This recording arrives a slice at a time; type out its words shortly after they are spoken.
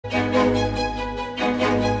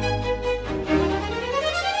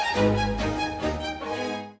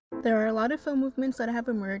lot of film movements that have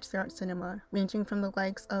emerged throughout cinema, ranging from the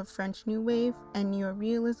likes of French New Wave and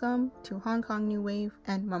Neorealism to Hong Kong New Wave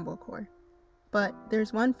and Mumblecore. But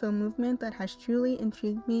there's one film movement that has truly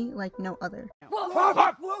intrigued me like no other.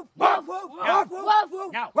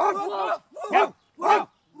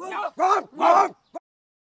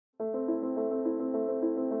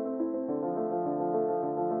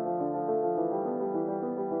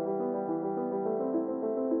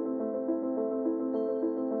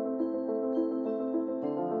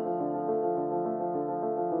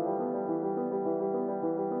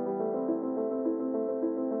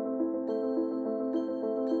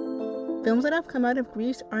 Films that have come out of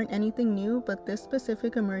Greece aren't anything new, but this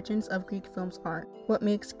specific emergence of Greek films are. What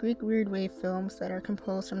makes Greek weird wave films that are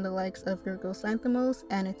composed from the likes of Yorgos Lanthimos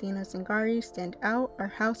and Athena Zingari stand out are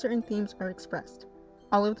how certain themes are expressed.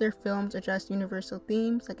 All of their films address universal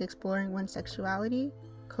themes like exploring one's sexuality,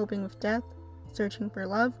 coping with death, searching for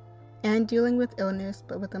love, and dealing with illness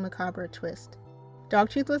but with a macabre twist.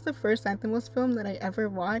 Dogtooth was the first Lanthimos film that I ever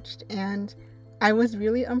watched, and I was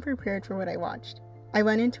really unprepared for what I watched. I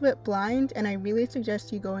went into it blind, and I really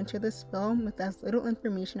suggest you go into this film with as little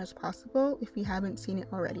information as possible if you haven't seen it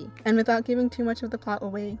already. And without giving too much of the plot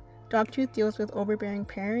away, Dogtooth deals with overbearing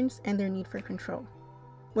parents and their need for control.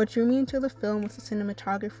 What drew me into the film was the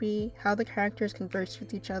cinematography, how the characters conversed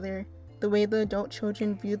with each other, the way the adult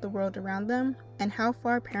children viewed the world around them, and how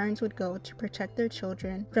far parents would go to protect their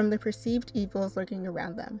children from the perceived evils lurking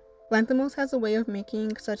around them. Lanthimos has a way of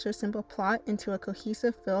making such a simple plot into a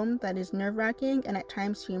cohesive film that is nerve-wracking and at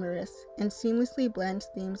times humorous, and seamlessly blends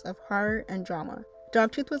themes of horror and drama.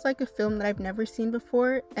 Dogtooth was like a film that I've never seen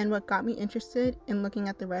before, and what got me interested in looking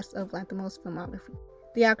at the rest of Lanthimos' filmography.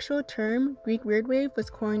 The actual term, Greek Weird Wave, was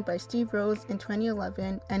coined by Steve Rose in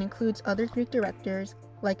 2011 and includes other Greek directors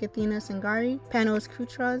like Athena Zingari, Panos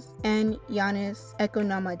Koutras, and Yannis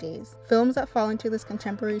Ekonomades. Films that fall into this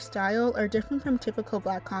contemporary style are different from typical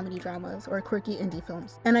black comedy dramas or quirky indie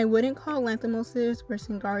films, and I wouldn't call Lanthimos' or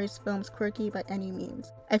Zingari's films quirky by any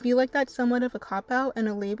means. I feel like that's somewhat of a cop-out and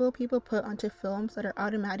a label people put onto films that are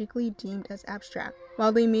automatically deemed as abstract.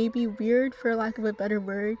 While they may be weird, for lack of a better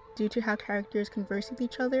word, due to how characters converse with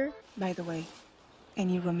each other. By the way,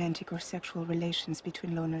 any romantic or sexual relations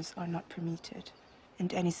between loners are not permitted,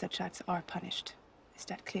 and any such acts are punished. Is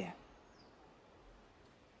that clear?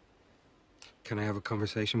 Can I have a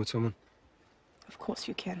conversation with someone? Of course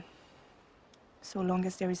you can. So long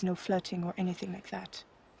as there is no flirting or anything like that.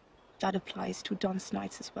 That applies to dance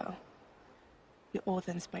nights as well. You're all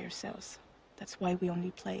dance by yourselves. That's why we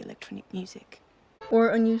only play electronic music. Or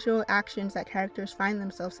unusual actions that characters find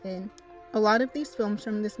themselves in. A lot of these films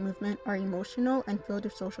from this movement are emotional and filled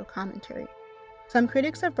with social commentary. Some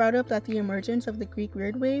critics have brought up that the emergence of the Greek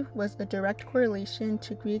Weird Wave was a direct correlation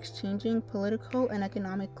to Greece's changing political and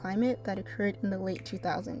economic climate that occurred in the late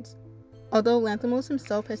 2000s. Although Lanthimos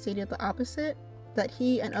himself has stated the opposite, that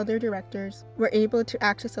he and other directors were able to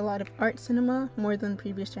access a lot of art cinema more than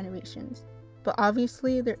previous generations. But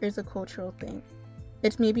obviously there is a cultural thing.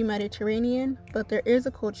 It's maybe Mediterranean, but there is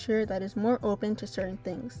a culture that is more open to certain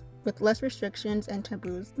things, with less restrictions and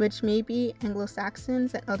taboos, which maybe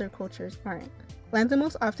Anglo-Saxons and other cultures aren't.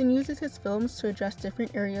 Lanthimos often uses his films to address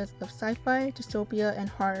different areas of sci-fi, dystopia, and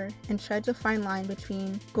horror, and treads a fine line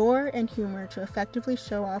between gore and humor to effectively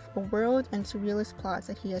show off a world and surrealist plots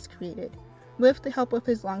that he has created, with the help of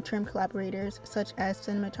his long-term collaborators such as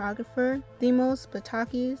cinematographer Thimos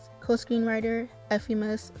Batakis, co-screenwriter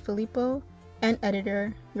Efimas Filippo, and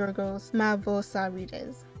editor Yorgos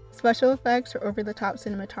Mavosarides. Special effects or over-the-top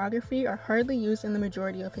cinematography are hardly used in the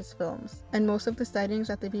majority of his films, and most of the settings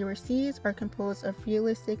that the viewer sees are composed of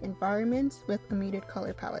realistic environments with a muted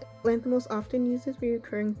color palette. Lanthimos often uses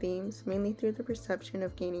recurring themes, mainly through the perception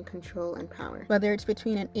of gaining control and power, whether it's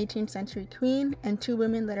between an 18th century queen and two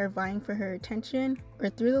women that are vying for her attention, or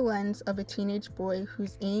through the lens of a teenage boy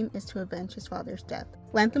whose aim is to avenge his father's death.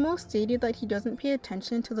 Lanthimos stated that he doesn't pay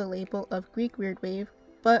attention to the label of Greek Weird Wave,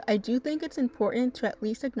 but I do think it's important to at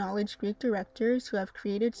least acknowledge Greek directors who have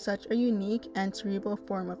created such a unique and cerebral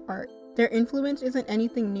form of art. Their influence isn't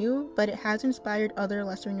anything new, but it has inspired other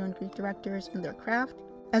lesser-known Greek directors in their craft,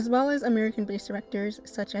 as well as American-based directors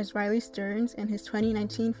such as Riley Stearns in his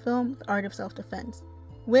 2019 film The Art of Self-Defense,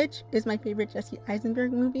 which is my favorite Jesse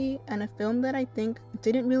Eisenberg movie and a film that I think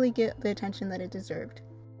didn't really get the attention that it deserved.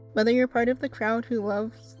 Whether you're part of the crowd who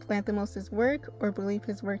loves Lanthimos' work or believe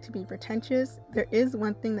his work to be pretentious, there is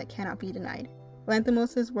one thing that cannot be denied.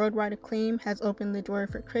 Lanthimos' worldwide acclaim has opened the door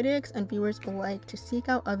for critics and viewers alike to seek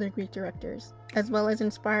out other Greek directors, as well as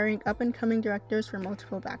inspiring up-and-coming directors from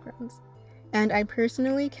multiple backgrounds. And I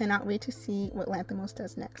personally cannot wait to see what Lanthimos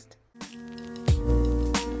does next.